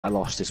I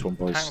lost this one,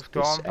 boys. Tank's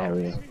This gone.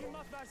 area.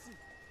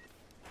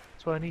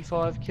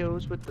 25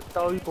 kills with the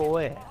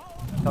Doughboy.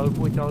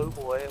 Doughboy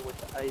with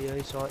the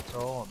AA sights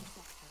on.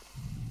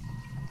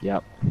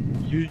 Yep. I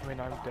mean,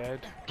 I'm dead.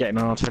 Getting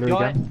on artillery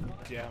again.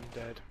 Yeah, I'm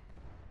dead.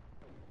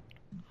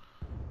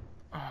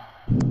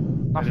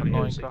 That's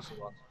annoying stuff.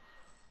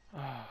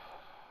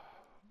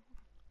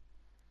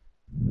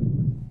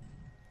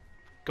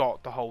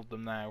 Got to hold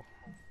them now.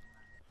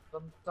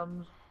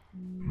 Sometimes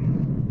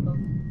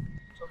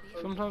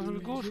we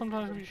go,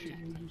 sometimes we shoot.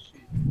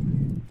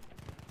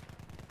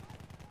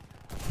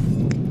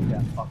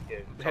 Yeah, fuck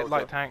you. Hit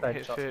light tank,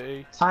 hit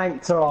 30.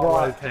 Tank to Bar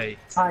right. OP.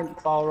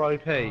 Tank. Bar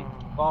OP.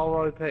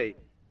 Bar OP.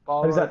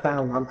 Bar Who's that OP.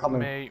 down? I'm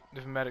coming. Me,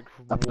 there's a medic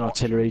for Up in watch.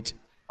 artillery.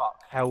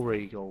 Fuck, Hell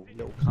Regal,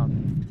 little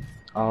cunt.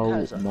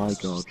 Oh my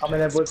god.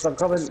 Coming, Edwards. I'm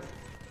coming.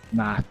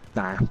 Nah,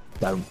 don't.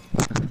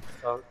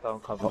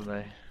 Don't cover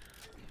me.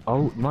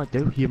 Oh, you might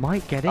do. You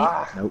might get it.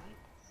 Ah. Nope.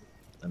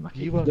 Unlucky.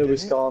 You won't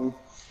Lewis get it. gone.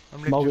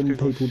 I'm Mulling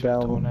literally just people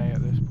down. tornado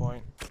at this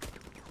point.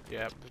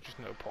 Yeah, there's just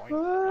no point.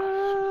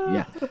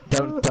 Yeah.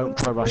 Don't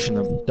try rushing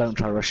them. Don't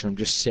try rushing them.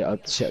 Just sit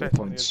at the Set on the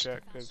points.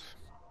 objectives.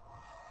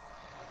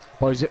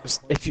 Boys,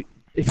 if you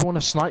want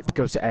to snipe,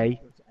 go to A.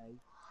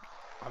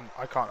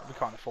 We can't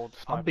afford to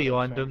snipe. I'm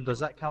behind them. Does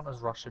that count as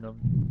rushing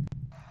them?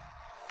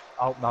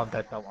 Oh no, I'm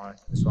dead. Don't worry.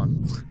 It's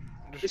fine.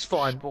 It's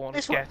fine. Spawn,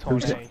 It's get fine.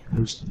 on A.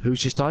 Who's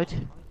just died?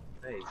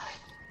 Me.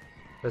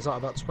 There's like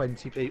about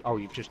 20 people. Oh,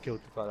 you've just killed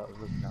the guy that was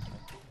looking at me.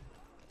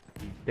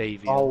 You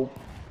deviant. Oh,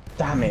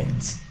 damn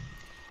it.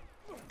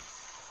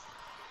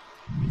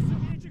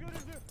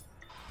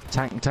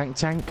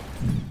 Tank.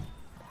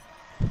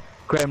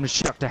 Graham just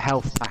chucked a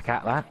health pack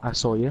at that. I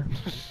saw you.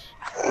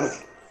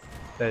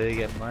 There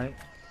again, mate.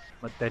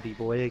 My daddy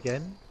boy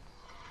again.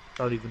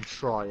 Don't even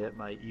try it,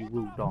 mate. You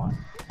will die.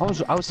 I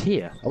was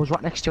here. I was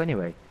right next to you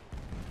anyway.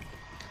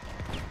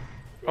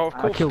 Oh, of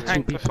course, killed two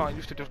tank people.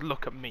 decided to just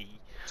look at me.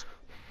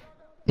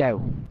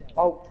 Go.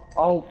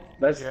 Oh,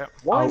 there's. Yeah.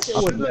 Why is it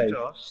with me?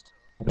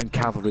 I've been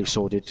cavalry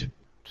sorted.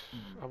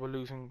 Oh, we're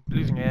losing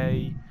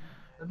A.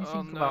 Let me Oh,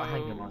 think about no.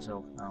 hanging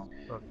myself now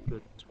for a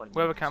good 20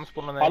 Where the minutes. cam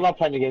spawn on I A. love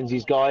playing against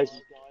these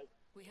guys.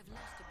 We have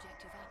lost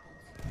objective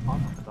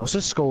apples. What's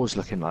the scores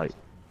looking like?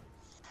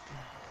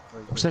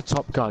 What's their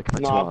top guy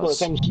compared No, to I've got the ours?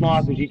 same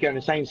snipers. You go in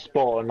the same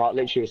spot, and like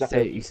literally, it's like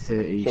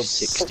 30, a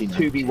 60.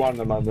 2v1 at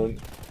the moment.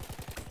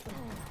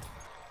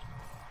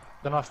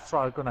 Then I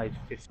throw a grenade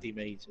 50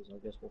 meters. I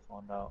guess we'll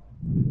find out.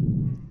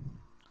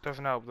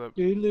 Doesn't help that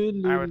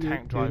our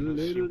tank drivers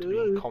seem to be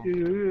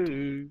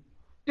incompetent.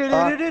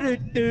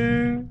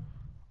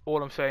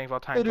 All I'm saying is our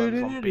tank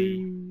drivers on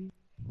B.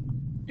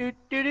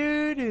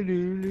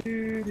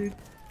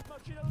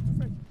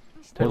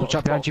 Watch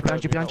out behind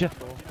you.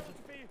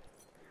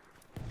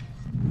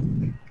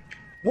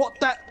 What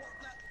that?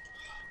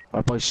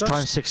 Alright boys, try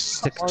and stick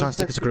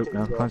as a group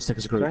now. Try and stick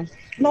as a group.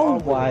 No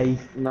way.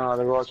 No,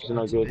 the Rogers are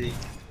no good.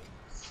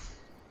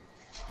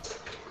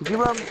 Could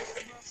you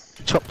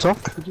Chopped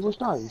off. could you watch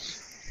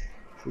those?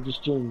 Or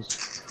just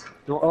jeans?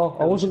 Oh,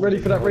 I wasn't ready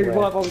for that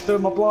revive. I was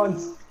doing my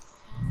blinds.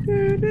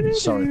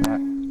 Sorry,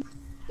 Pat.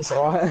 It's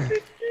alright.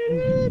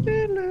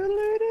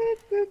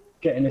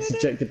 Getting this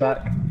ejected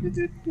back.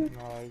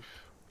 Nice.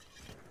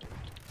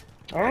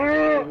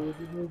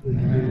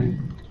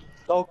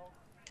 Dog.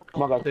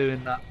 My bad.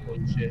 Doing that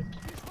bullshit.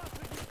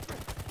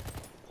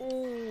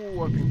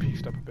 Oh, I've been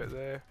pieced up a bit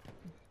there.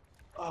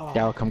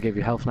 Yeah, I'll come give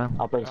you health now.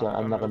 I'll bring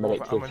another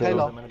medic to I'm the in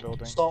kill. the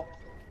building. Stop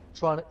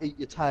trying to eat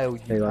your tail,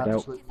 you Hey, I don't.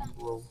 absolute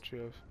mongrel.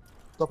 Cheers.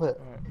 Stop it.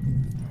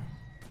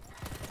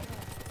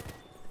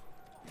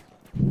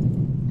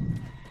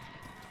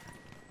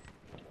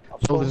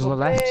 Soldiers on the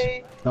left.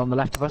 They're on the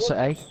left of us at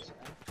A.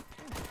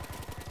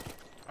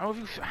 How have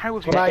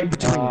you Grenade.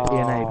 Between B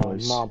and A,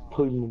 boys. My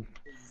poon.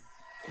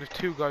 There's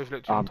two guys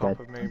literally I'm on top dead,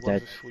 of me, I'm one's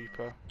dead. a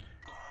sweeper.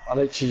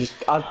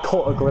 I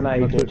caught a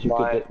grenade with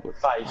my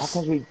face.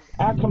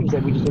 How comes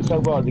that we just did so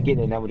well at the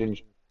beginning, now we're doing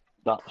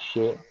that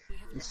shit?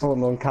 It's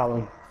falling on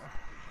Callum.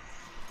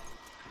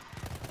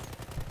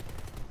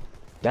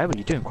 Yeah, but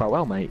you're doing quite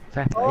well, mate.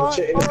 Fair play.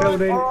 Shit in the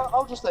building. Alright,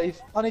 I'll just leave.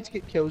 I need to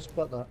get kills,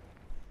 but that.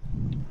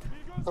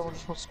 Someone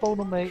just wants to spawn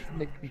on me and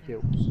make me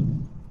kills.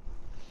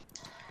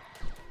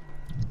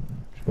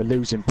 We're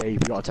losing B. We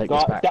gotta take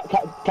this back.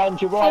 Callum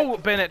to your right. Oh,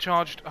 Bennett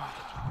charged. Oh,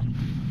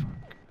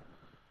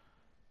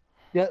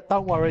 Yeah,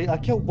 don't worry. I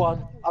killed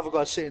one. Other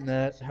guy's sitting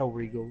there, Hell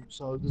Regal,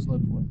 so there's no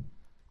point.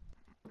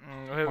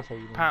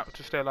 Pat,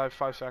 to stay alive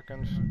 5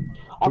 seconds.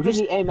 I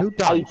think the who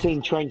died?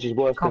 M18 trench is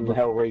worse than the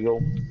Hell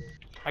Regal.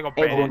 I got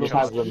Everyone Bennett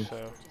has charged,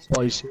 them. so...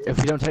 Boys, if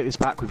we don't take this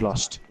back, we've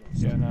lost.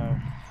 Yeah, no.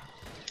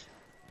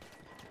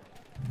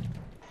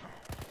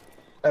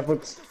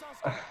 Edwards.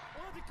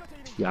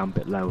 Yeah, I'm a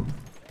bit low.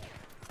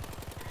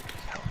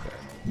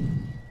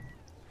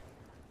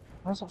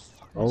 How's that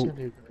fucking Oh.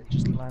 Zulu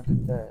just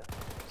landed there?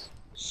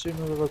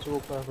 Sooner or later,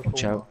 walk around the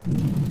Watch corner. out.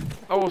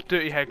 Oh,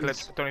 dirty head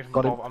glitch. Don't even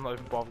Got him. bother. I'm not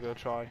even bothered gonna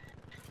try.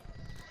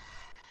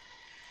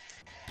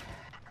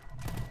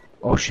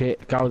 Oh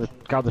shit, guy with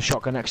the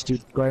shotgun next to you,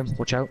 Graham.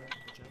 Watch out.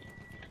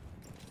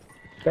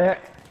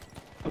 Back.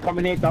 I'm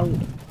coming here, don't.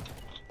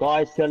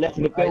 Guys, to the left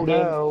of the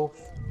building.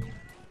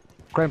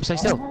 Graham, stay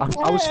still.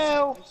 I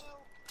was.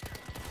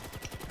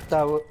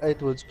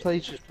 Edwards,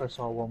 please just press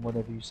R1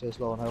 whenever you say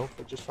low on health.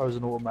 It just throws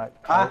an automatic.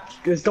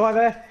 There's a guy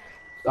there.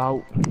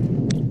 Oh.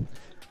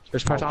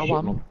 Just press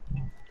R1.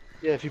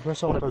 Yeah, if you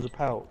press R1, it throws a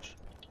pouch.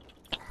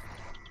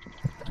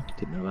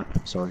 Didn't know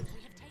that. Sorry.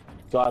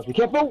 Guys, be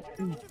careful!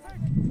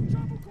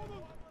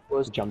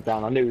 Jump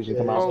down, I knew he was gonna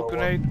come out. Oh,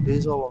 grenade.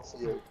 Here's R1 for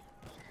you.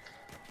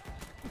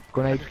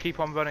 Grenade. Just keep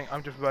on running.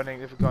 I'm just running.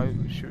 There's a guy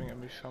shooting at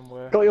me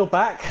somewhere. Got your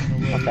back.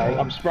 Okay,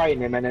 I'm spraying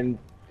him and then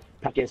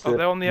that gets Oh,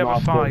 they're on the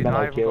other side. I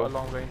haven't kill. got a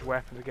long range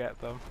weapon to get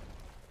them.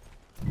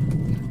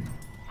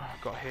 Oh,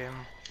 got him.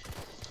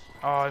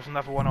 Oh, there's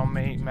another one on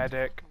me.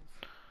 Medic.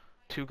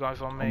 2 guys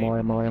on me.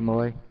 Am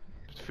I?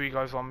 There's 3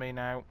 guys on me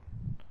now.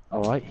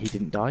 Alright, he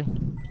didn't die.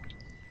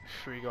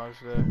 3 guys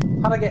there.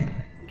 How'd I get?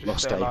 Just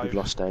Lost stay A, alive. we've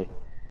lost A.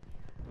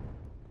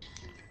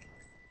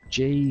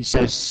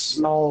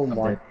 Jesus. Oh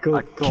my I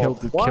god.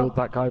 killed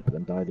that guy, but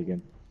then died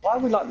again. Why are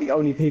we like the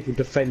only people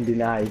defending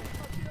A?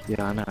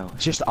 Yeah, I know.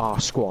 It's just our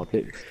squad.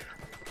 If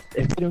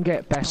we don't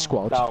get best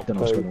squad,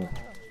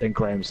 then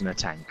Graham's in a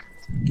tank.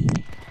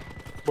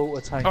 Bought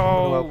a tank.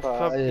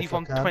 Oh, he's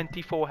on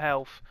 24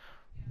 health.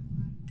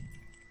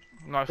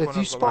 Nice If one.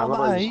 you I've spot got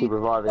an I A, just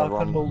revive I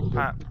everyone. can multi.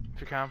 Pat,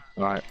 if you can.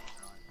 Alright.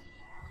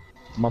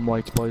 Mum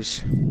wait,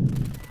 boys.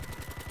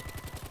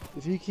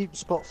 If you keep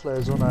spot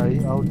flares on A, I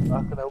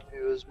can help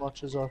you as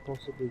much as I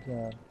possibly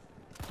can.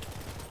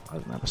 I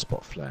don't have a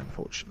spot flare,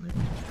 unfortunately.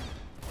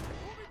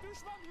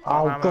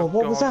 Oh god,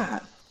 what was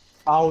that?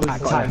 Oh, there's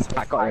Pat a got you. tank.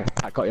 Pat got you.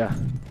 Pat got you.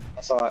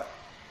 That's alright.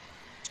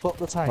 Spot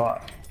the tank.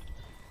 Right.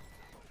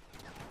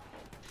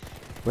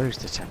 Where's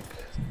the tank?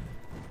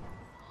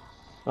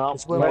 Oh,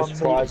 It's where no one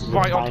surprises.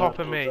 Right on top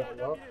of me.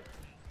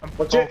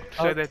 Watch it.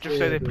 Stay there, just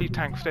stay there. Please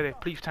tank, stay there.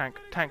 Please tank.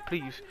 Tank,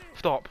 please.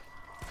 Stop.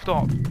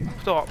 Stop.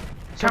 Stop.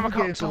 Camera Someone get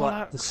cut. into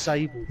like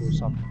disabled or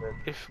something.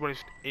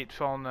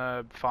 It's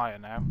on fire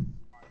now.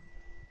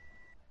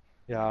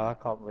 Yeah, I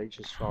can't reach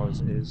as far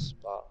as it is,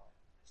 but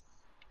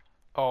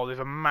Oh, there's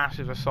a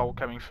massive assault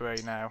coming through A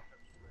now.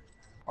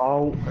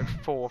 Oh, Like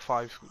 4 or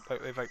 5,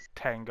 there's like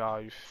 10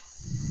 guys.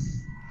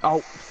 Oh,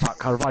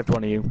 fuck, I revived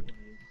one of you.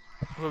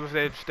 Whoever's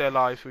there, stay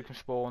alive so we can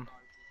spawn.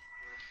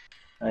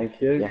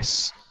 thank you.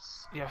 Yes.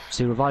 Yes.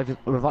 See, reviving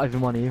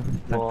one of you.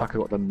 Thank What? fuck I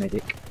got the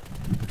medic.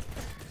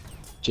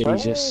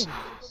 Jesus.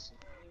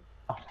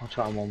 Oh, I'll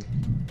try one.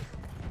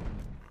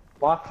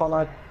 Why can't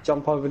I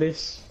jump over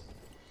this?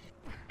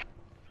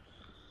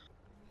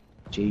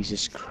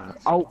 Jesus Christ.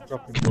 Oh,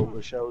 dropping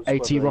mortar shells. 80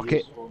 whether they're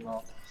rocket. useful or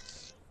not.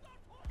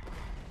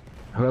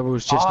 whoever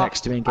was just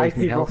next to me and gave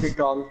me 80 health. rocket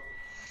gun.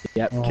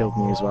 Yep, killed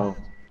me as well.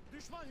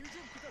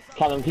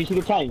 Callum, can you see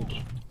the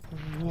tank?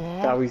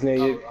 Gary's near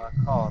you. I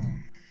can't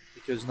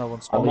because no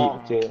one's I spotted.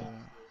 marked it.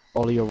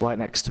 Ollie, you're right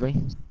next to me.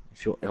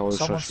 If you're, Someone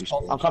respawn.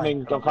 spot the I'm coming,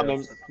 tank, I'm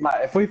coming.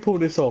 Matt, if we pull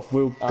this off,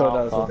 we'll go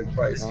down fuck. to the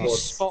great If you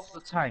squad. spot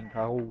the tank,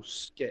 I'll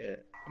get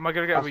it. Am I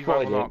gonna get a I've revive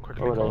or spotted not it.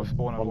 quickly Hold because on. I'll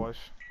spawn otherwise?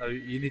 So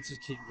you need to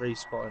keep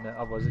respotting it,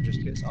 otherwise it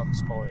just gets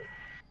unspotted.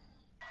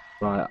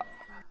 Right,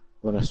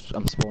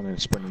 I'm spawning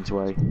and sprinting to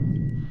A.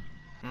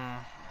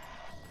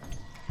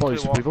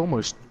 Boys, Tell you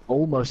we've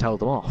almost held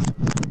them off.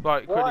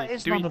 Right, Why quickly,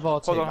 is do we, none of our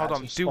hold team on.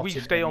 actually Do we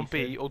spotting stay on B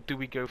anything? or do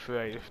we go for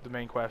A? Is the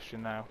main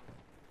question now.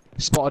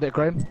 Spotted it,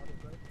 Graham?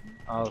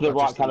 Oh, To the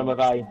right, Callum, of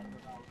A.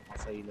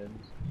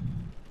 Feelings.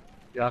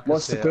 Yeah, I can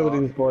Watch see the it.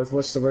 buildings, boys.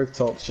 Watch the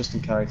rooftops, just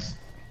in case.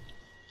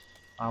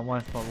 I'm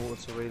waiting for my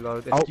water to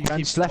reload. If Oh, you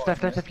guns, keep left.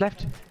 spotting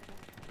it-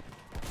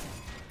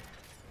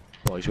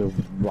 Boys, we're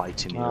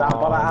right in Oh, here.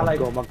 Alley. my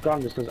god, my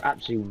gun just does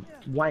absolutely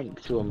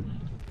wank to him.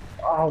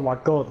 Oh my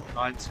god.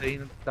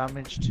 19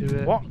 damage to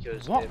it. What?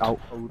 Because What? it Oh.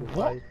 pulled away.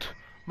 What?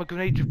 My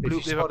grenade just blew.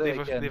 you spot it They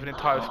again- have an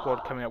entire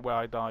squad coming up where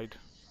I died.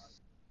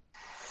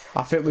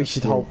 I think we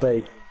should hold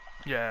B.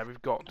 Yeah,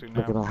 we've got to We're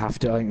now. gonna have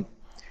to.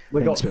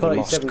 We've got It's a bit of a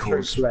lost 37 cause.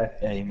 troops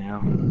left. A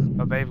now.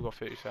 Oh, they've got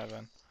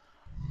 37.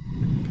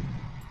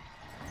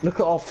 Look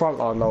at our front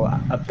line though,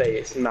 at B,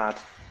 it's mad.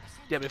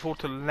 Yeah, but if all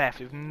to the left,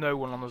 there's no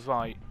one on the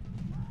right.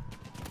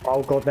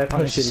 Oh god, they're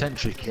There's a pushing.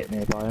 sentry kit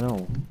nearby and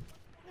all.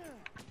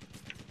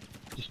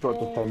 Just got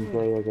to defend B,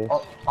 I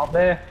guess. Up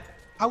there.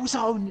 I was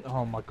only.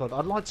 Oh my god,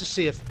 I'd like to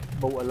see if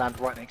mortar land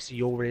right next to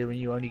your rear and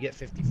you only get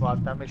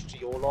 55 damage to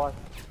your life.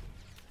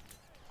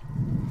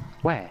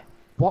 Where?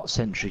 What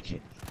sentry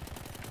kit?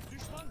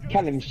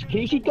 Callum, can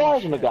you see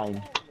guys in the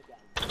game?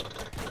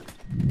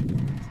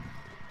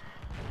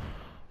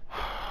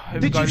 There's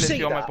a Did guy you see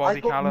literally on my that? body,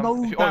 I got Callum.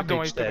 no If you, oh, don't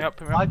worry, damage pick me there. up,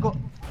 pick me I up. got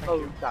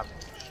no damage.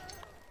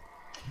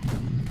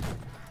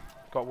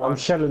 Got one. I'm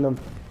shelling them.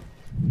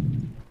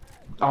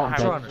 Oh, I'm How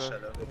dead. Trying to is shut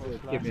it? up.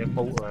 What's Give me a left?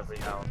 mortar every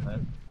now and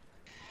then.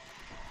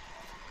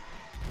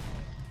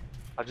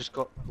 I just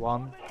got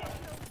one.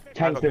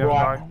 Tank got to the the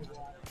other right. guy.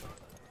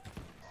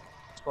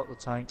 Spot the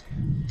tank.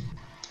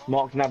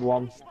 Marked another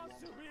one.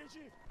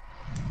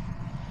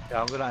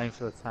 Yeah, I'm gonna aim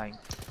for the tank.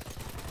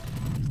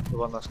 The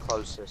one that's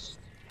closest.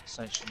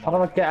 Essentially. How do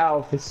I get out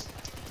of this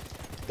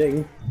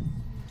thing?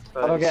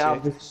 How do I get out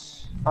of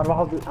this? How do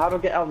I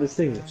get out of this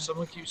thing? If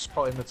someone keeps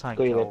spotting the tank,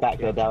 Got you back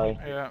there, Darry.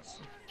 Yeah.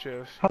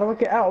 Cheers. How do I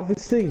get out of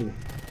this thing?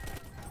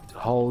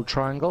 Hold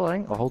triangle, I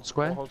think, or hold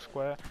square. Hold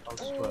square. I'll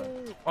swear.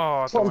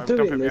 Oh, That's what I'm don't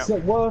pick doing. me It's up.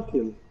 not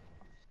working.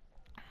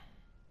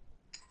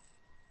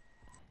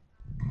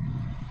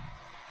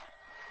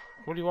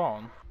 What are you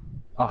on?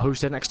 Oh,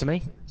 who's there next to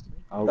me?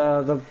 Oh,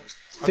 The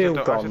I field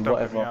said gun, don't pick me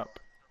whatever. up.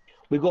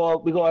 We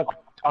got a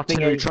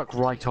artillery thingy. truck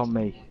right on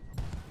me.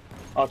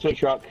 Artillery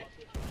truck.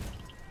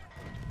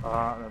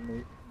 Let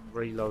me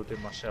reload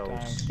in my shells.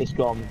 Dang. It's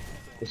gone.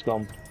 It's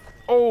gone.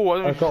 Oh, I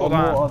don't They've got saw a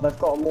that. mortar. They've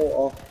got a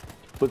mortar.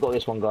 We got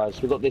this one,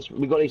 guys. We got this.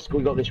 We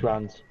got this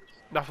round.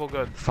 That's all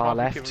good. Far I'll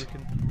left. think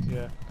we can,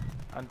 yeah.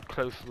 And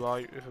close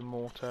right with a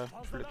mortar.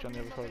 Literally on the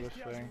other side of this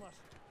thing.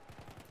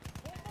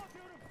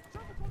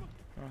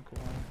 Oh,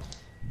 go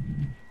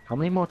on. How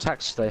many more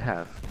attacks do they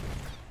have?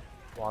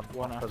 One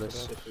after after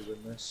this this. if we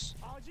win this.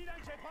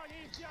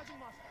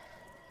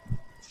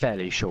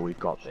 Fairly sure we've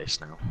got this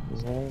now.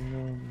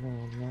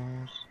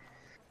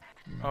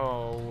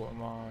 Oh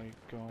my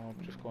god,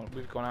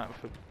 we've gone out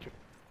for...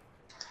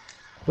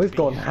 We've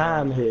gone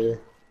ham here.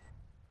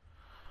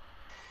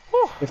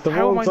 Whew, If the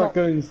how am Royal I not-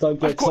 Dragoons don't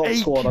I've get got top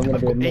squad, I'm going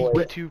to be annoyed.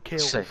 82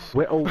 kills. So,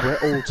 we're all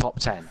top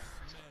 10.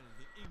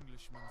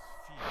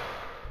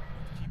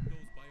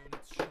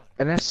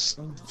 Unless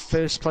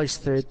first place,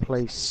 third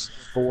place,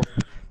 fourth.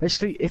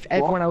 Basically, if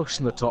everyone else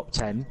in the top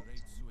 10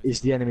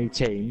 is the enemy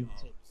team,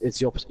 is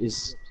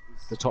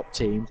the top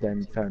team,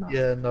 then fair enough.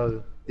 Yeah,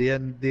 no.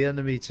 The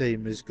enemy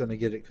team is going to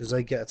get it because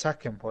they get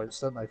attacking points,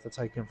 don't they, for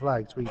taking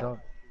flags? We don't.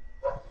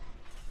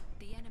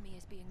 The enemy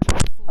is being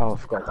Oh, I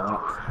forgot about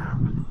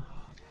that.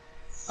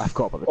 I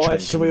forgot about the Alright,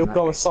 training should we all map.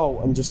 go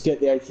assault and just get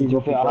the 18 To be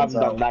rocket fair, I bombs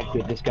haven't done out? that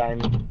good this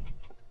game.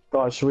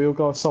 Guys, should we all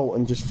go assault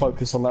and just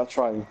focus on that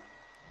train?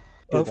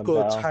 I've them got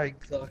a better.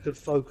 tank that I could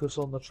focus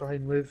on the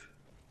train with.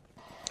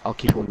 I'll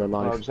keep all I'll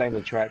alive. just aim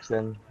the tracks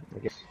then. I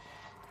guess.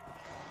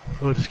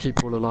 I'll just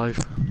keep all alive.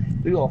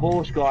 We got a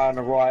horse guy on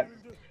the right.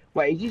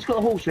 Wait, he's just got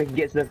a horse so he can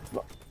get to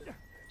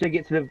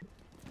the.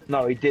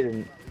 No, he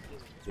didn't.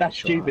 That's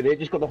stupid. They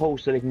just got the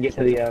horse so they can get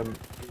to the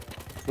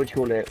what do you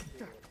call it?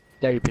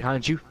 There,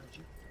 behind you.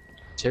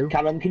 Two.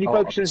 Callum, can you Oh,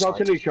 focus on this side.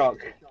 artillery truck?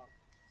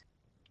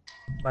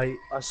 Mate,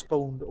 I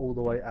spawned all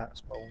the way at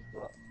spawn,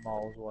 like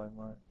miles away,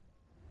 mate.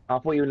 I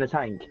thought you were in the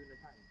tank.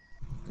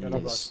 Yeah, no, but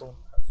I Yes. spawned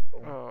at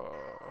spawn. Oh,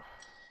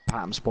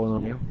 Pat's spoiling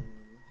on you.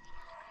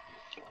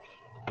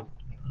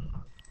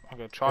 I'm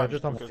gonna Yeah, try. I've I'm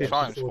just done gonna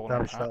try and 54 spawn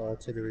damage to that out.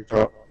 artillery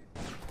truck.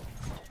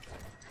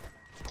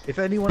 If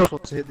anyone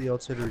wants to hit the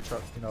artillery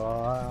truck, you know,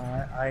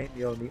 I ain't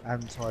the only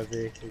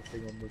anti-vehicle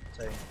thing on the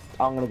team.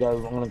 I'm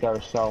gonna go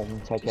assault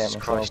and take care of Jesus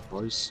myself. Christ,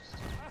 boys.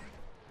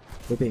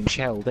 We're being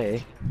shelled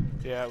here.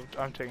 Yeah,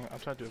 I'm trying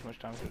to do as much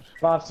damage as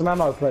Can I have some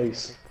ammo,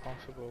 please?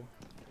 possible.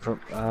 From,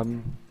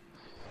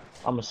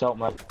 I'm assault,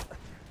 mate.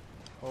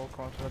 Oh,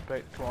 come on, to the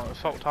bait. Come on,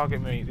 assault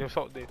target me. The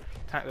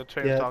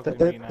train Yeah, target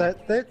me now.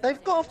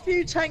 they've got a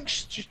few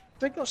tanks.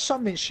 They've got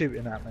something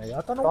shooting at me.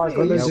 I don't know Guys, what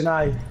we're it is. losing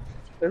A.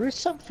 There is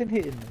something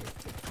hitting me.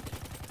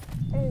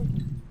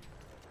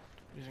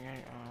 Using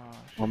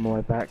a. on my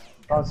way back.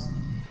 Guys,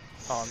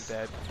 Oh, I'm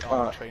dead.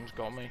 Oh, the train's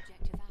got me.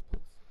 objective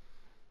apples.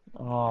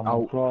 Oh my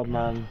Oh. god,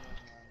 man.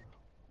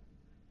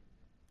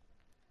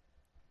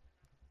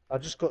 I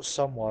just got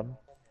someone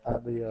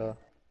at the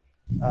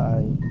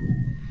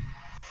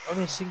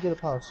only a singular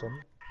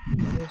person.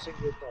 Only a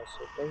singular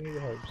person. Don't get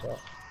your hopes up.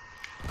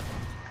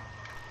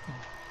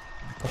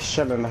 I'm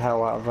shelling the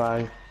hell out of A.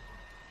 I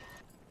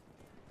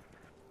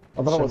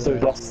don't know what to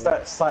do.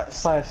 Like,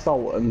 stay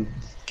assault and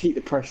keep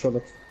the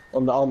pressure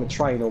on the armoured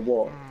train or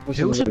what? What's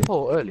Who was it gonna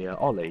support earlier?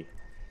 Ollie.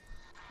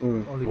 be?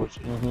 Only what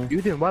you- You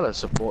were doing well at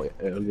support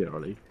earlier,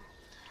 Ollie.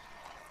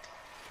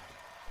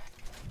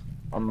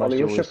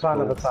 Ollie, what's your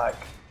plan of attack?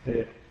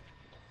 Here.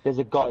 There's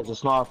a guy, there's a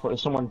sniper,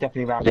 there's someone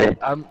definitely around here.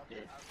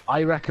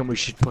 I reckon we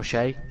should push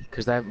A,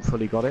 because they haven't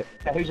fully got it.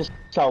 Yeah, who's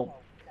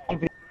assault?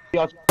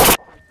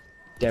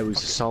 There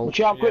was assault. Watch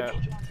out, quick! Yeah.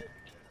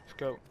 Let's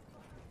go.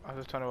 I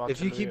just don't know.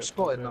 If you artillery keep is,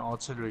 spotting is that it?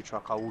 artillery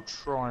truck, I will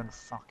try and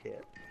fuck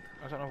it.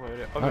 I don't know where it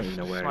is. I don't even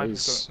know where it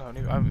is. No, I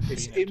haven't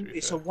It's seen it. to be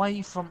it's fair.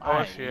 away from Oh,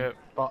 I A, see it.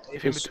 but It's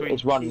if in it's, between.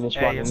 It's running, it's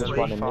A running, and it's the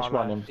running, far it's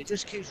running. left. it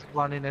just keeps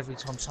running every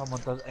time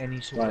someone does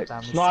any sort Right. of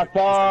damage.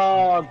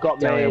 Sniper! Got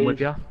There, I'm with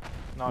me! you.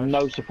 Nice.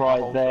 No surprise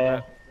Hold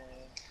there.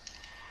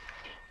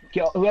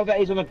 it. Whoever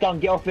is on the gun,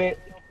 get off it!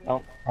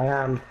 Oh, I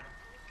am.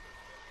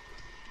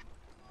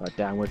 Right,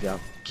 down with you.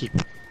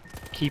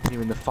 Keeping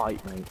you in the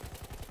fight, mate.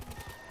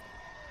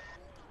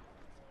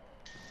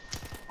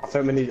 I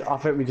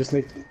think we just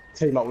need to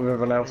team up with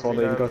everyone else while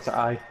they go to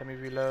A. Let me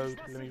reload.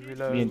 Let me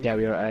reload. Me and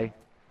Derry are at A.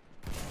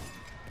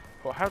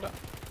 Well, how that?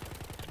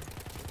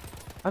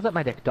 How's that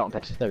made a dot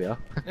text? There we are.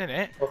 In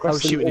it? I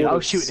was shooting him. I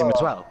was shooting him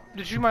as well.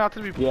 Did you my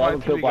artillery? Yeah, my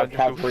I'm killed by artillery gun just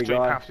go cavalry straight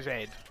guy. past his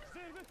head.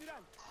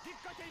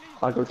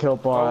 I got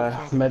killed by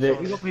Oh, a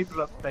medic. You got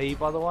people at B,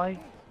 by the way.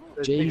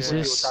 There's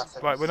Jesus. people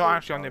at Right, we're not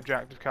actually on the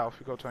objective, Cal.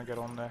 We've got to try and get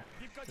on there.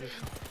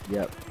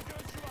 Yep.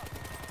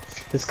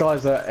 This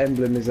guy's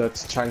emblem is a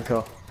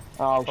Tachanka.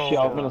 Oh shit,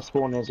 Oh. I'm gonna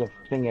spawn as a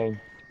thingy.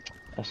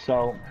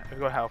 Assault, Have you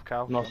got health,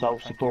 Cal? not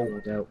assault, Thank support.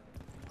 you. No doubt.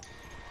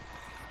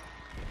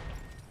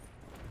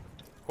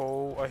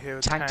 Oh, I hear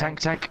a Tank, tank,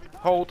 tank.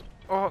 Hold.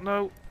 Oh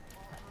no.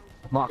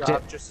 Marked Yeah,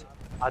 it.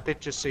 I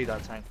did just see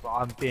that tank, but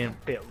I'm being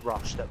a bit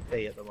rushed at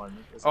B at the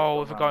moment. as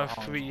Oh, I've there's a got guy no with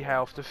ammo. 3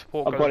 health. The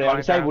support I've goes got it, I lying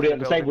disabled down it, to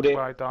the I disabled building it.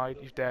 where I died.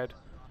 He's dead.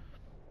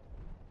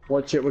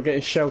 Watch it, we're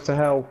getting shelled to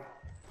hell.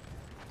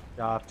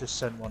 Yeah, I've just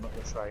sent one at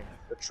the train.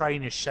 The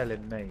train is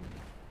shelling me.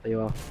 There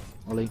you are,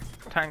 Ollie.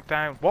 Tank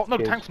down. What? No,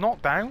 Cheers. tank's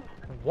not down.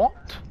 What?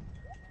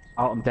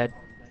 Oh, I'm dead.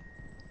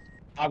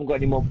 I haven't got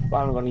any more, I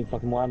haven't got any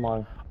fucking more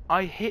ammo.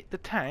 I hit the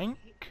tank.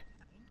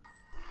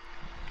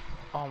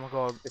 Oh my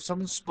god. If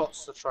someone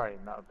spots the train,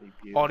 that would be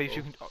beautiful. Ollie, if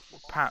you can,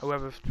 Pat,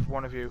 whoever,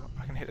 one of you,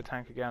 I can hit the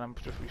tank again. I'm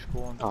just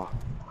respawned. Oh.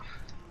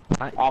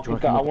 Right, I do you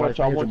think I come want up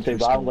to, with me or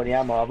but I haven't do got any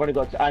ammo. I've only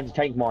got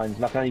anti-tank mines,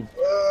 and I can only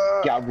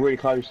get up really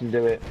close and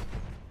do it.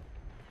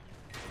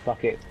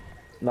 Fuck it.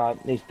 No,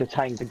 it's the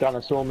tank, the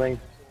gunner saw me.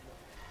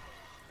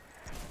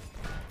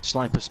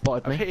 Sniper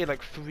spotted I've me. hit it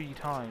like 3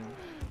 times.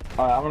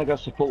 Alright, I'm gonna go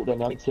support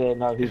them. I need to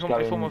know who's It's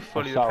going. almost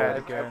fully assault.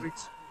 repaired again.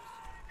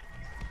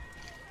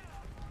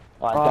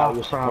 Alright, Oh, Dale,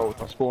 your crap.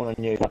 support. I'll spawn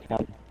on you if I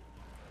can.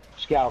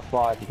 Scout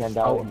 5 if you can, Oh,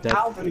 Dale. I'm dead.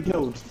 How many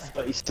killed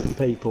 37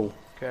 people?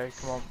 Okay,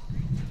 come on.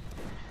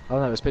 Oh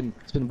no, it's been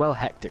well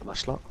hectic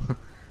last lot.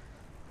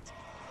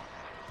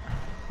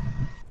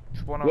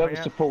 There's one over Whoever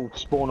here. support,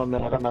 spawn on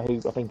them. I don't know who,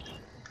 I think.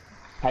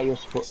 Hey, your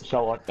support,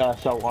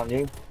 assault on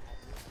you.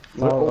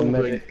 No, I'm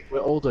medic. We're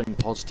all doing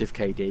positive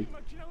KD.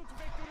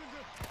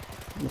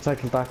 I'm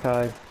taking back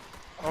A.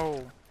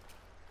 Oh,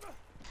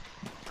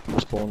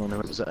 Spawn on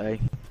whoever's at A.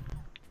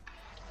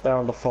 They're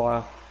under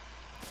fire.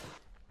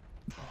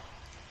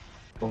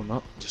 Or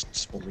not, just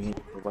spawning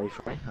away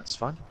from me, that's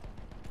fine.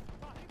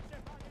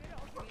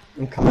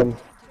 I'm coming.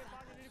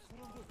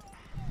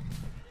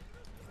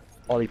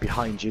 Ollie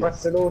behind you.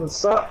 Pressing orders,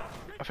 sir.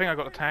 I think I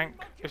got the tank.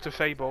 It's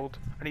disabled.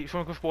 I need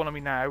someone can spawn on me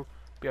now.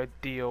 Be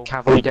ideal.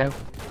 Cavalry go,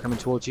 coming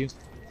towards you.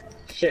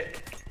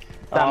 Shit.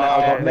 Damn it, I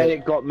Oh, got me,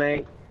 it got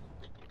me.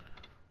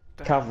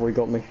 Cavalry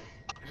got me.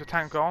 Is the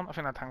tank gone? I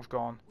think that tank's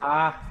gone.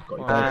 Ah. Oh,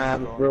 the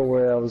tank's gone. Real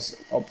weird, I was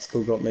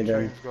obstacle got me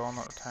then. Train's gone,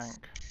 not the tank.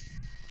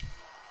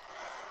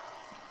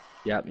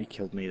 Yeah, you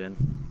killed me then.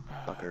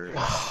 Fucker.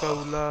 So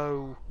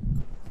low.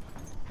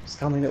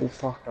 Scummy little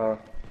fucker.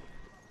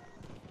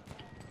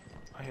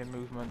 I hear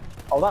movement.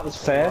 Oh, that was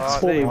fair. Oh,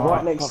 Spawning there you right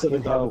are. next to the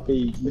Fucking hell.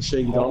 the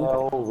machine gun.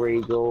 Oh,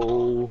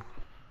 Regal.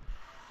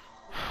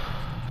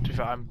 To be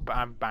fair,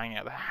 I'm banging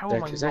at that. How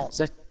am I Is not?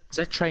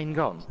 that train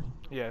gone?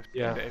 Yeah,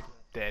 Yeah. they're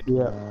dead.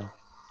 Yeah.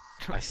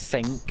 I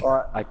think.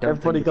 Alright, I don't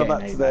everybody think go we're back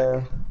getting to A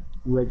their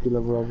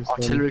regular roles. then.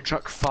 Artillery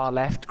truck far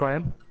left,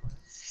 Graham.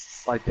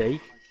 By B.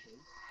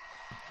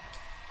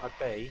 I'd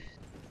be.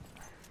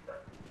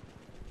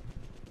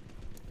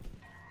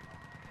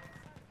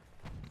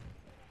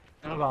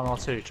 I've got an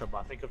artillery truck, but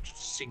I think I've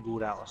just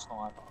singled out a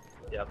sniper.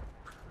 Yep.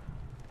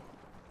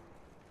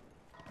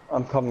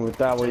 I'm coming with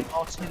Dowie.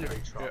 Artillery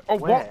truck. Yeah. Oh,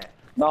 Where? what?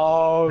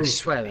 No! I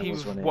swear there He was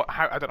was one here. what?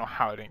 How? I don't know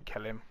how I didn't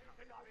kill him.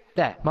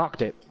 There,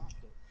 marked it.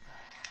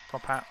 Come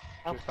on, Pat.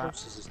 How Just that.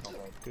 close is this not?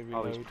 Good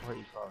Oh, he's reload.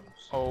 pretty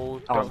close.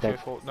 Oh, I'm don't dead.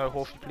 go for no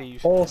horsey,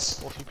 please. Horse!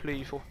 Horsey,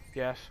 please.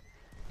 Yes.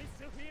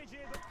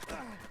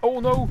 Oh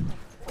no!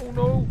 Oh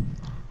no!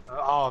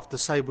 Oh, I've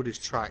disabled his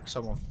track.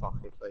 Someone fuck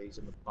it, please,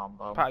 in the bum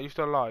bum. Pat, you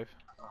still alive?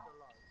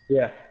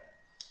 Yeah.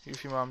 You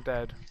see where I'm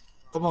dead.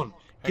 Come on,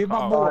 give my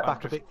Oh, mort I'm back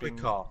a just bit being-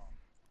 quicker.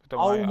 Don't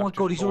Oh worry, my I've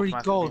god, just he's already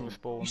automatically gone.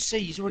 respawned. You see,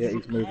 he's already Yeah,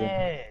 he's moving.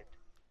 repaired.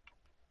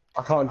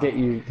 I can't get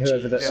you,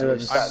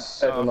 whoever's Yeah,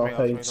 dead on our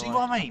okay, team. See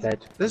what I mean?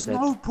 Dead. There's Dead.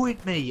 no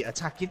point me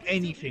attacking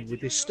anything with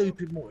this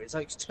stupid mort. It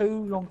takes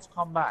too long to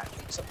come back.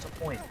 It's up to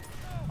point.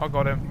 I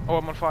got him. Oh,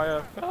 I'm on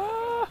fire.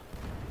 Ah!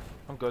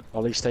 I'm good.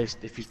 Ollie stays.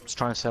 If he's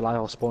trying to sell I,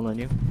 I'll spawn on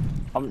you.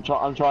 I'm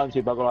trying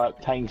to, but I've got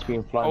like tanks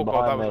being flown Oh god,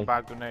 that behind was a me.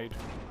 bad grenade.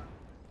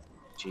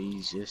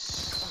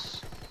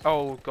 Jesus.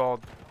 Oh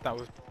god, that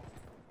was.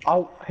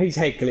 Oh, he's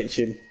head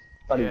glitching.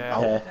 Bloody Yeah.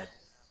 hair.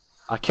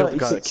 I killed the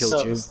guy that 36 killed you.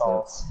 service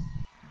stars.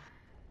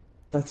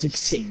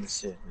 36.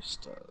 service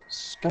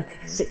stars.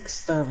 36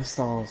 service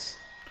stars.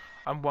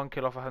 I'm 1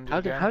 kill off 100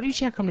 again. How do you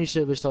check how many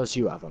service stars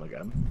you have on a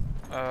gun?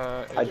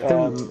 I It's-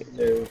 don't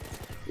know.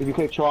 If you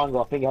click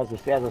triangle, I think it has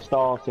a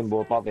star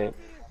symbol above it.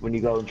 When you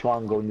go in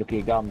triangle and look at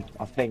your gun,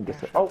 I think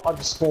it's. Oh, I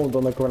just spawned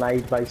on a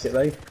grenade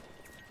basically.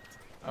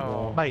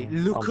 oh. Mate,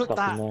 look I'm at stuck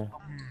that. in there.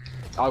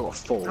 I got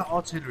 4. That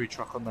artillery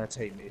truck on their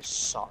team is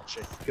such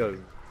a go.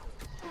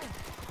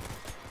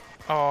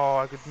 Oh,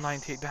 I did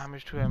 98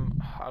 damage to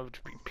him. I would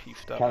just be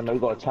pieced up. Callum,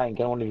 we've got a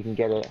tank. I wonder if you can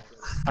get it.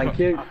 Thank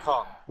you. I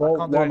can't. Well, I can't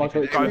well, do my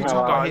anything. God, Guys, Every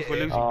time I guys, hit we're it,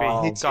 losing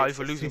Oh. B. hits it Guys,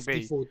 for we're losing B.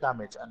 54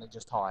 damage and it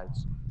just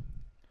hides.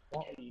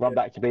 What are you Run doing?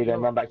 back to B then.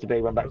 Run back to B.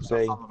 Run back to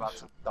B. I'm about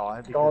to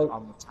die because Go.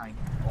 I'm the tank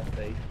on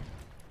B.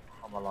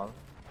 I'm alone.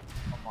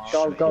 I'm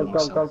alone. Go, go,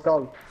 go, go,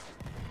 go.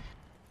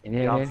 In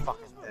here, Yeah, I'm in.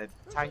 fucking dead.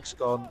 Tank's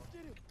gone.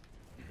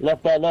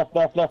 Left there. Left.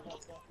 Left.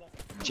 Left.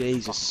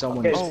 Jesus,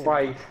 someone. Get Oh.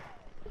 sprayed.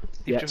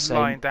 He's Yeah, just same.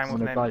 lying down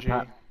with I'm an gonna die,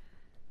 energy. Pat.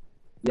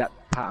 Yep,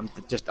 Pat. I'm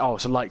just. Oh,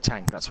 it's a light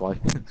tank. That's why.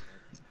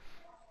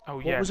 Oh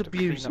yeah. was to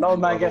abused? clean up No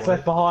the- man gets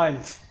left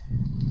behind.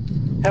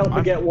 Help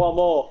me get one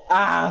more.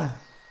 Ah!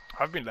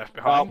 I've been left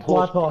Oh, behind.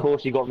 Sniper. of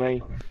course you got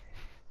me.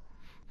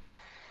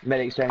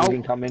 Medic saying he's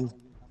incoming.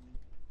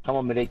 Come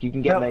on, medic, you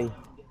can get Help. me.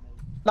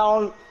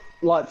 No!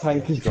 Light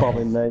tank is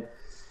bombing me.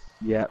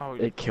 Yeah, Oh,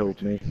 it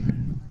killed me.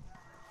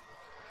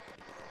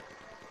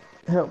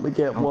 Help me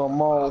get one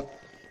more.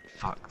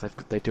 Fuck,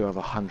 they do have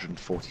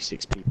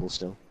 146 people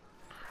still.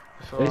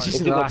 It's This alright. is If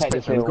the you got last bit.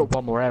 technical- We've got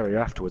one more area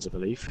afterwards, I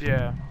believe.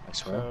 Yeah. I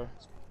swear.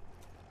 So,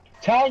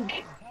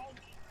 Tank!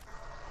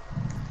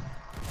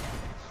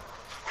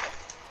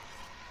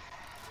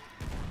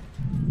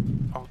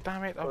 oh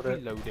damn it! I'm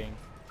reloading.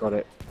 Got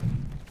it.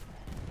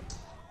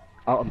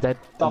 Oh, I'm dead.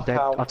 I'm Duck dead.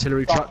 out.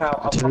 Artillery Duck truck. out,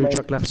 I'm Artillery coming.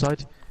 truck left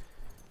side.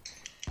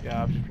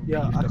 Yeah, I've just been Yeah,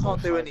 beaten I up by can't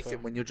a do sniper.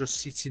 anything when you're just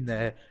sitting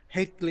there,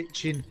 head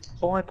glitching,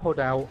 bipod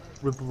out,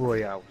 with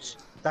royales.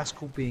 That's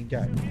called being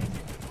gay.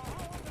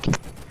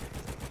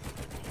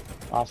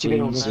 I see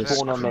anyone Jesus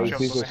spawn on me Christ.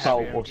 who's Jump on the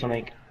assault heavy or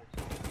something.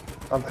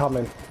 I'm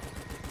coming.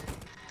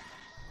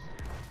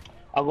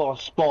 I've got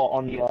a spot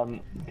on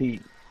the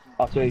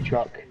artillery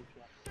truck.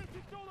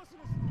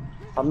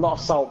 I'm not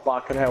assault, but I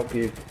can help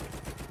you.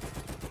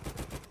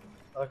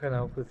 I can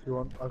help if you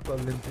want. I've got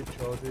limited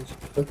charges.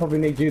 They probably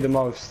need you the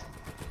most.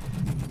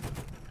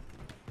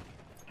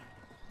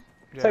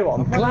 Yeah. Tell you what,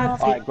 I'm glad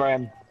to Alright,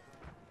 Graham.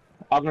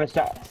 I'm gonna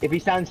stand. If he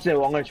stands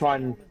still, I'm gonna try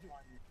and.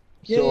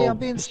 Yeah, sort I'm of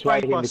being persuade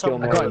sprayed by him to kill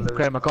someone. me. I got him.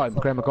 Graham, I got him.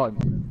 Graham, I got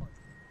him.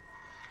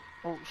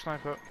 Oh,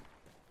 sniper.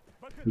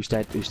 Who's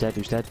dead? Who's dead?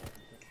 Who's dead?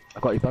 I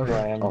got you both.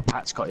 Graham. Oh,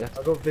 Pat's got you.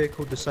 I got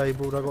vehicle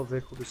disabled. I got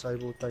vehicle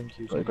disabled. Thank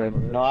you. Got you,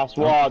 Graham. Nice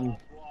one.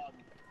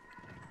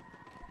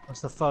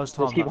 That's the first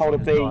time. Let's keep that hold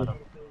of thing's B. died.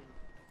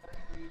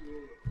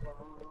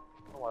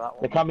 Oh, that one.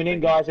 They're coming in,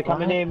 guys. They're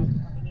coming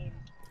in.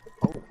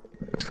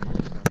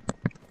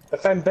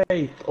 defend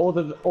B.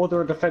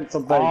 Order a defense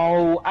on B.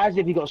 Oh, as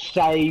if he got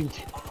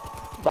saved.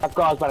 That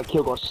guy's about to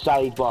kill got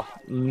saved by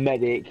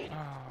medic.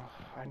 Oh,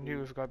 I knew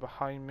there was a guy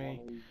behind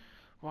me.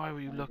 Why were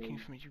you looking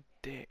for me, you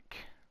dick?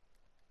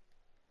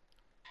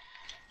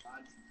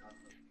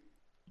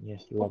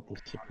 Yes, love the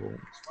support.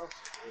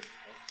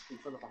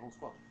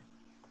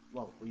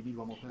 Well, we need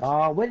one more person.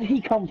 Ah, where did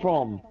he come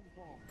from?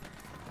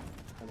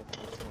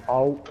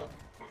 Oh.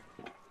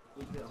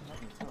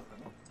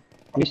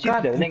 I'm It's just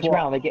glad the next people-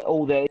 round they get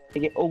all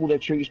their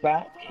troops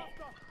back.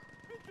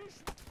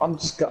 I'm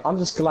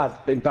just glad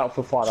in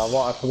Battlefield 5 I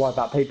won't have to worry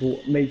about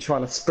me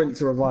trying to sprint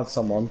to revive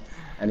someone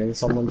and then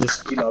someone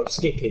just,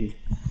 skipping.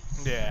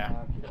 Yeah.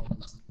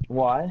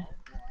 Why?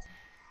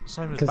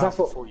 Same as 'Cause that's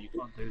Battlefield what- 4. You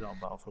can't do that on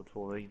Battlefield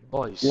 4 either.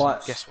 Boys,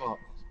 Like- guess what?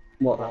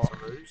 What?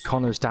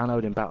 Connor's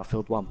downloading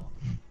Battlefield 1.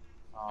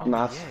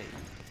 Nice.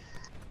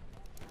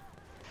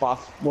 But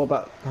what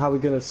about how are we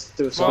gonna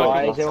do a Well, squad?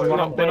 Guys, they're everyone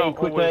not, on they're B, not always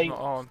quickly. not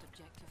on.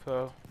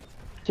 So,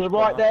 To the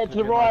right there, to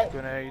the right.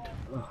 Grenade.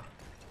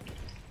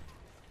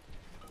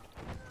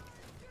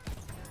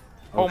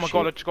 Oh my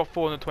god, I just got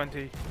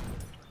 420.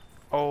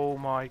 Oh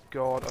my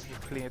god, I've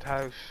just cleaned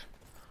house.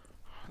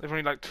 There's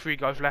only like 3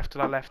 guys left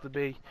till I left the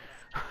B.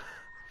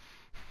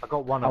 I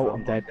got one of Oh, them.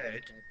 I'm dead.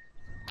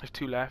 There's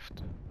 2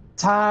 left.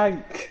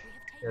 Tank!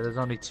 Yeah, there's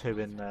only 2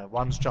 in there.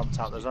 One's jumped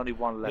out. There's only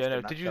 1 left. Yeah, no,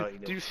 in that did you dirty did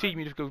little you see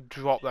me just go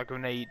drop that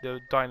grenade, the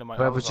dynamite?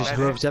 Whoever's I was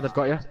like, dead, I've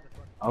got you.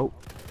 Oh.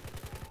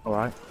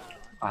 Alright.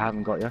 I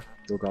haven't got you.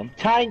 You're gone.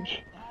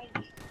 Tank.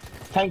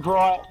 Tank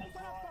right.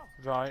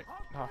 Right,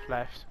 half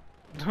left.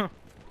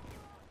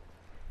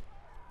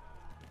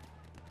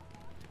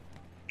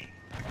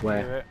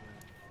 Where? Do it.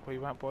 Where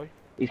you at, boy?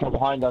 He's come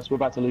behind us. We're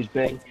about to lose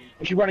B.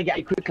 We should run and get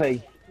it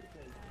quickly.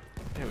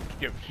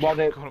 Yeah, Well,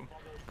 they-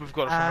 we've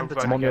got to And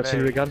try I'm on the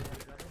artillery gun.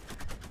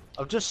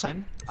 I'm just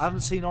saying, I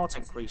haven't seen our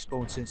tank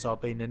respawn since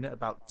I've been in it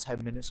about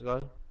 10 minutes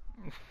ago.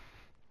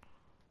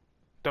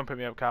 Don't pick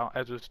me up, Cal.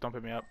 Edwards, don't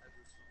pick me up.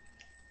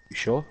 You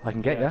sure? I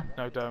can get you.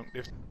 No, don't.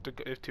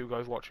 There's 2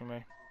 guys watching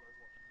me.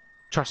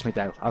 Trust me,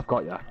 Dale. I've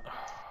got you.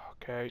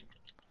 Okay.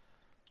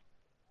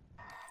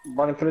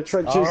 Running for the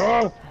trenches.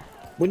 Oh,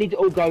 we need to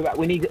all go back.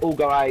 We need to all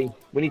go A.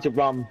 We need to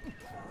run.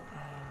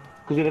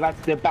 Because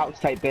they're about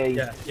to take B.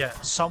 Yeah.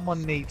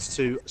 Someone needs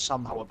to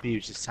somehow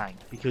abuse his tank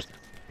because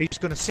he's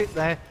going to sit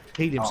there,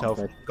 heal himself,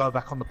 dead. go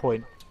back on the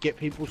point, get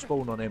people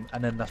spawn on him,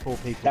 and then that's 4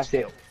 people. That's to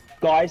it. kill.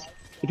 Guys,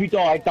 if you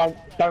die,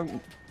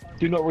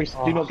 do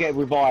not get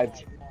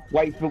revived.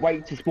 Wait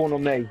to spawn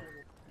on me.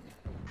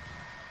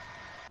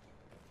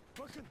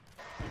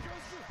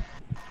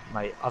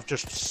 Mate, I've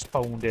just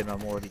spawned in.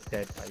 I'm already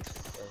dead,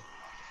 basically.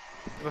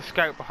 There's a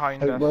scout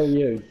behind Hey, us. where are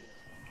you?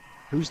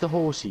 Who's the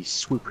horsey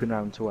swooping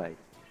around to A?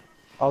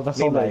 Oh, that's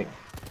Me, on me. mate.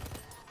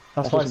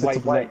 That's That's why I just said wait to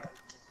for wait.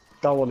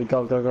 Go on,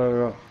 go.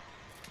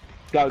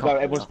 Go,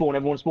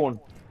 everyone spawn.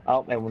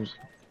 Oh, everyone's.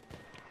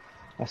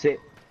 That's it.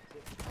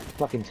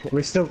 Fucking.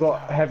 We've still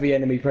got heavy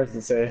enemy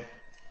presence here.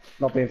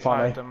 Not being It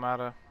funny. doesn't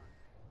matter.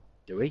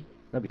 Do we?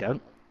 No, we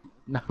don't.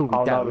 No, we Oh,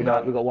 no, don't. we No,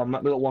 don't.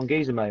 we got one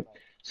geezer, mate.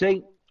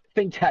 See,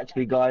 think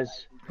tactically,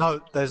 guys. No,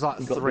 there's like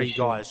You got 3 this,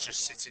 guys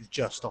just sitting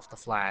just off the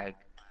flag.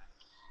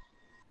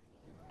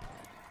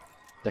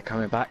 They're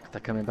coming back.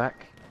 They're coming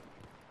back.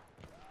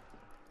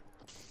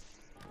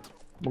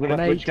 We're gonna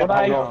Grenade, switch get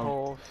grenade. on.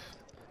 Horse.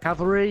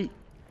 Cavalry.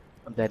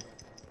 I'm dead.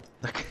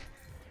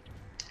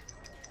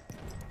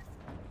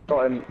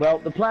 Got him. Well,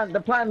 the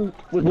plan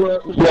was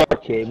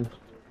working.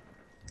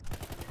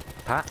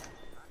 Pat.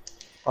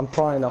 I'm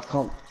trying. I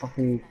can't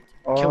fucking.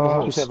 Kill the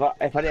Oh, horse. So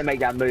if I didn't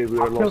make that move, we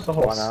I would have killed lost the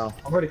by horse. now.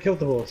 I've already killed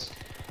the horse.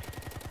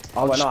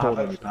 I'll wait, just no, I spawn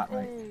haven't. on you, Pat,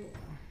 mate.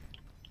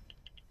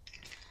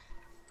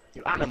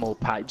 You animal,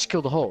 Pat. You just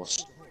killed the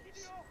horse.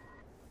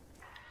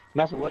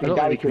 That's what I don't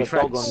Daddy think we killed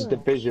a dog friends. on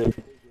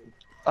Division.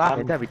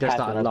 Yeah, Debbie does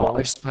that a Pat lot. I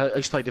used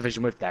to play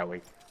Division with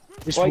Debbie.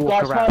 Just Wait,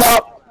 walk guys, around. turn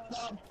up!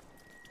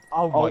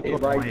 Oh my it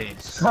god,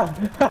 rains.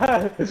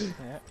 yes.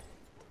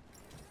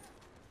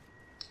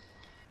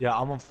 Yeah,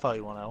 I'm on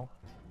 31L.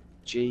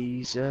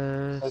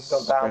 Jesus. Let's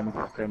go down.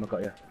 Graham, I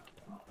got you.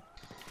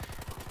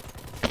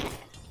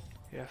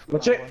 Yes.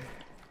 Watch that it. one.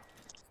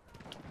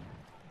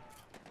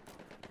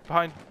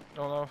 Behind.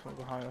 Oh no, it's not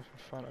behind. That's in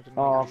front. I didn't.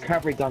 Oh, know.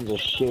 cavalry guns are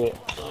shit.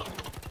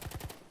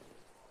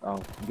 Oh,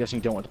 I'm guessing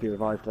you don't want to be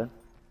revived then.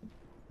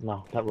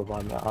 No, don't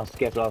revive me. I'll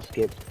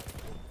skip.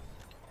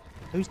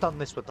 Who's done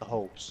this with the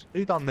holes?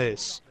 Who done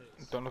this?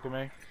 Don't look at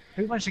me.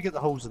 Who managed to get the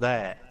holes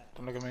there?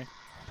 Don't look at me.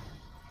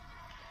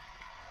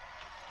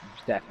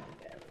 It's definitely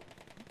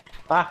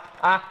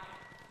there.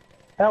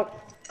 Help!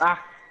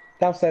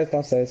 Downstairs.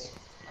 I'm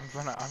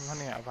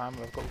running out of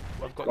ammo.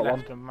 I've got Got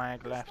left a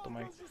mag left on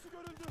my.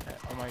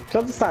 On my. Do you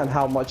understand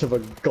how much of a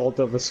god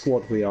of a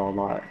squad we are,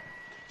 like?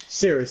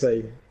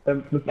 Seriously.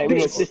 Maybe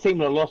this team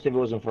would have lost if it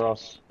wasn't for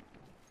us.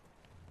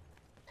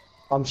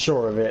 I'm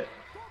sure of it.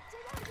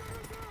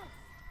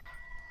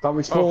 Don't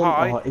we Oh spawn?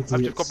 hi! Oh, I've just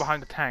idiots. got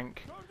behind the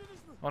tank.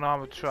 On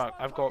armored truck.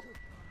 I've got.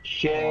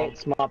 Shit,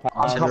 smart I'm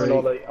pass. coming,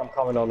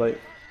 Ollie.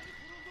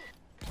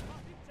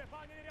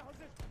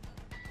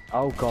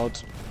 Oh god.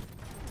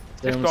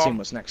 They It's haven't gone. seen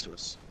what's next to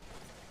us.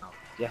 Oh,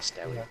 yes,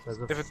 there we go.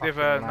 They've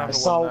another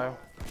Assault. one now.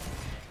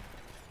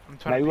 I'm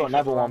trying No, to we got piece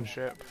another up one.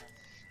 ship.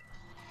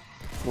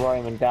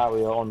 Graham and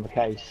Dowie are on the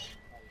case.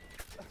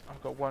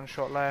 I've got one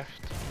shot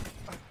left.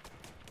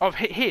 Oh, I've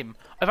hit him.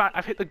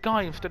 I've hit the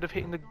guy instead of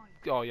hitting the.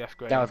 Oh yes,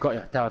 great. Now I've got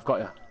you.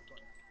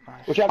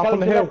 Nice. Watch out, Up on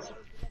the hill.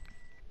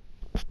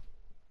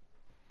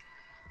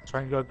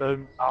 Try and go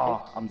boom.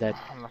 Oh, I'm dead.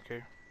 I'm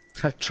lucky.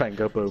 Try and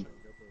go boom.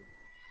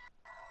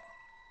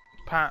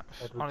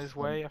 Pat's Edward's on his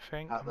way, I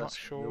think. I'm not Atlas,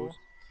 sure. yours.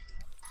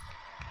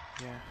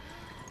 Yeah.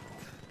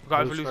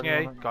 Guys, we're Who's losing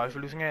running A. on it? Guys,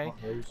 we're losing A.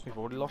 Not lose. We've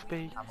already lost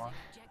B. Am I?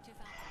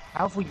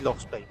 How have we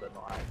lost B but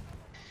not A?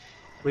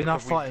 We're now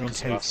Because we fighting on dropped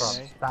two us.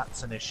 fronts.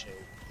 That's an issue.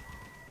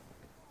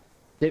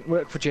 Didn't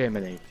work for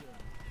Germany.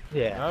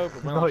 Yeah. No,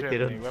 but we're No, not it Germany.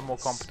 didn't. We're more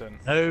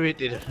competent. No, it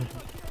didn't.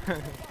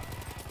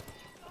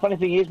 Funny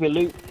thing is, we're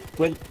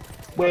winning.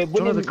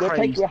 one of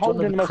the We're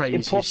holding the most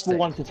craziest impossible thing?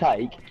 one to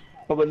take,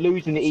 but we're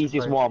losing the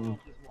easiest crazy. one.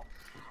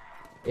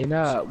 In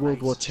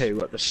World War II,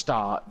 at the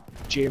start,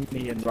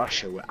 Germany and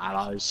Russia were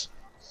allies.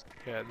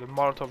 Yeah, the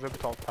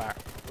Molotov-Ribbentrop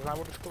Pact. Was that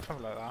what it's called?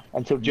 Something like that.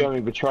 Until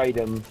Germany betrayed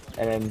them,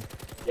 and then.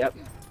 Yep.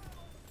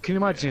 Can you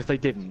imagine if they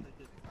didn't?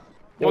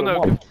 Well, they no,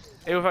 won. 'cause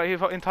it was like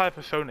his entire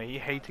persona. He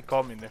hated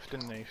communists,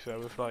 didn't he? So it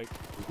was like,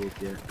 We did,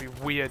 yeah. it'd be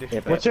weird if. Yeah,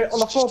 they- but Watch it on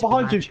the floor just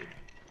behind you. imagine.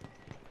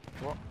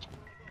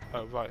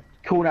 Oh right.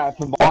 Calling out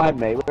from behind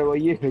me. Where were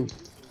you?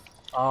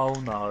 Oh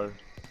no.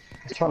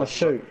 He's trying to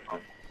shoot.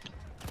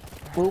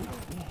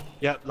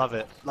 Yep, love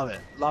it. Love it.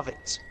 Love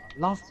it.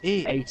 Love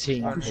it.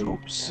 18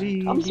 troops.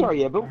 I'm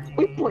sorry, yeah, but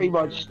we pretty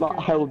much like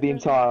held the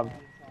entire.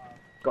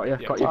 Got you,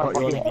 Yeah, got you, got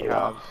you. fucking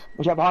have.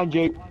 Watch out behind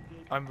you.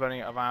 I'm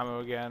running out of ammo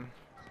again.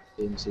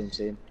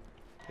 Same.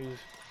 Please.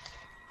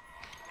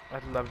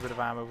 I'd love a bit of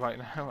ammo right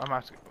now. I'm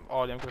asking.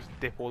 Ollie, I'm gonna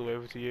dip all the way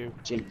over to you.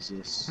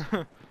 Jesus.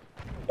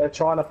 They're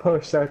trying to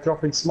push. They're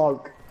dropping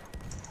smoke.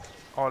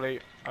 Ollie,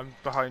 I'm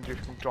behind you. If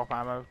you can drop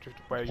ammo just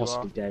where you are.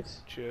 Possibly dead.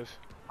 Cheers.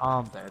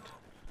 I'm dead.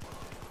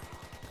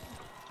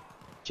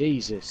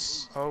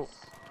 Jesus. Oh,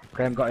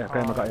 Graham got you,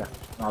 Graham, I got you.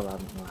 No, I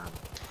haven't, no, I haven't.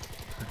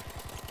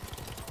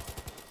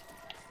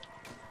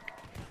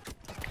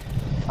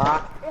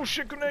 oh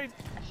shit! Grenade.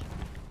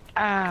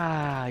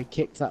 Ah, he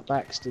kicked that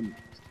Baxton.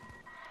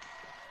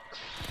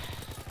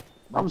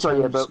 I'm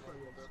sorry, yeah, but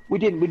we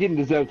didn't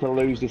deserve to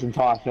lose this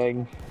entire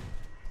thing.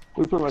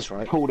 We pretty much That's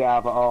right. pulled it out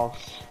of our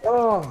arse.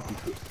 Oh,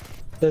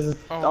 there's an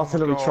Oh my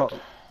artillery God. truck.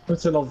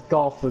 Putting on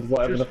Garford,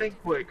 whatever Just the. think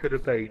what it could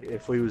have been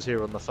if we was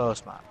here on the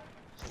first map.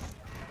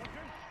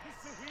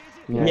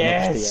 Yeah,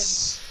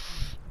 Yes.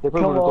 They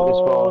probably Come would have got this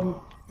far.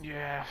 on.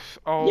 Yes.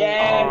 Oh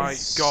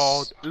Yes! my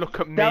God! Look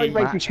at Barry me.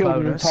 basically Match killed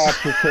an bonus. entire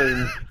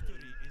platoon.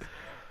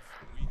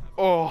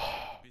 Oh.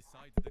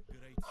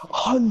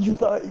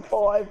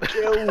 135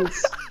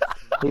 kills.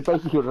 He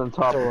basically killed an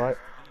entire Alright.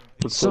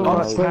 So,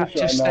 I'm platoon. Pat, screenshotting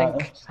just that.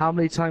 think how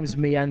many times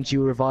me and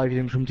you revived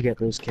him from to get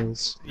those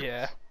kills.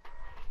 Yeah.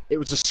 It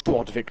was a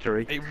squad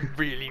victory. It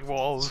really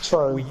was.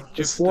 True. We The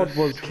just squad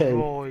was key.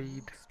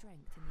 destroyed. Strength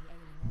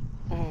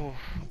in the alien. Oh.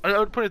 I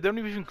would put it. They don't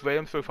even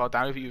Graham so far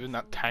down if he was in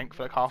that tank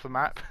for like half a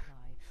map.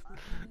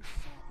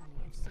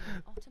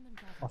 Ottoman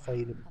I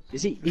failed him.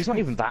 Is he? He's not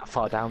even that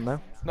far down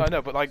though. No,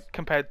 no, but like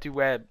compared to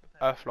where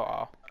Earthlot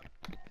are.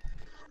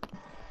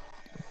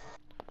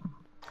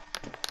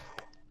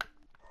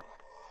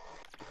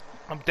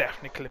 I'm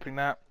definitely clipping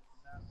that.